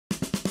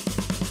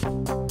So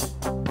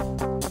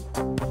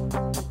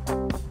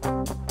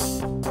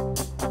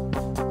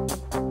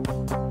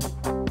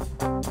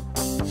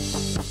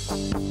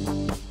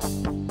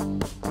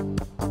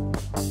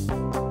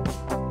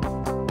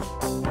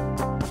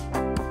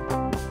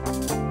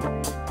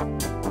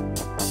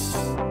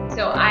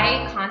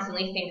I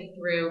constantly think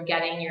through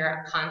getting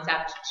your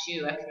concept to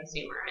a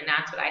consumer, and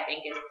that's what I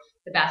think is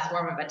the best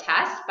form of a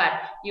test. But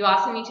you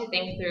also need to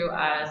think through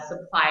a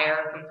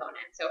supplier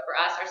component. So for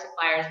us, our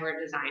suppliers were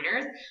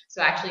designers.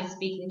 So actually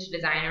speaking to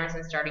designers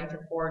and starting to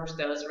forge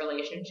those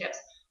relationships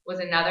was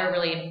another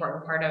really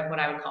important part of what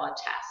I would call a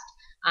test.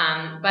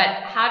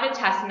 But how to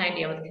test an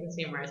idea with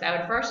consumers? I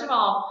would first of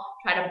all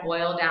try to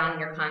boil down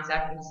your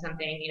concept into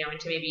something,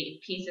 into maybe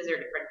pieces or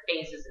different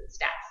phases and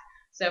steps.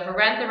 So for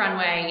Rent the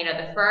Runway,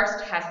 the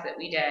first test that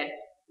we did,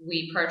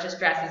 we purchased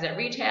dresses at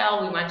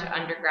retail. We went to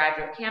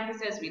undergraduate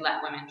campuses. We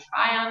let women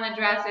try on the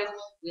dresses.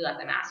 We let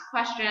them ask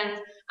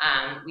questions.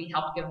 We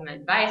helped give them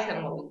advice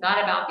on what we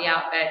thought about the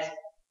outfits.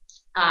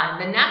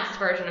 The next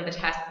version of the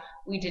test,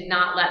 we did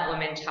not let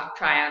women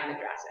try on the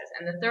dresses.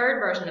 And the third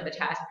version of the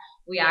test,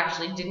 we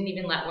actually didn't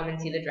even let women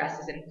see the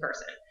dresses in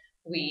person.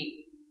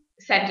 We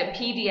sent a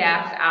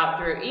PDF out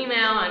through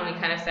email, and we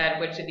kind of said,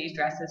 which of these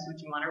dresses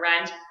would you want to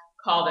rent?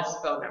 Call this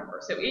phone number.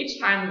 So each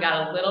time we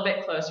got a little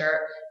bit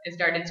closer and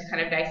started to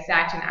kind of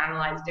dissect and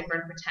analyze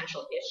different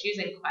potential issues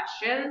and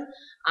questions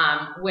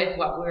with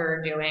what we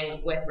were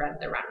doing with Rent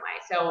the Runway.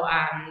 So,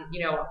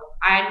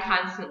 I'm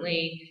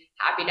constantly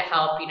happy to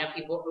help,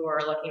 people who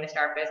are looking to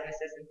start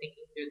businesses and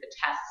thinking through the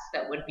tests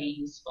that would be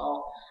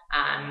useful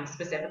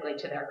specifically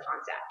to their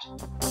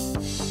concept.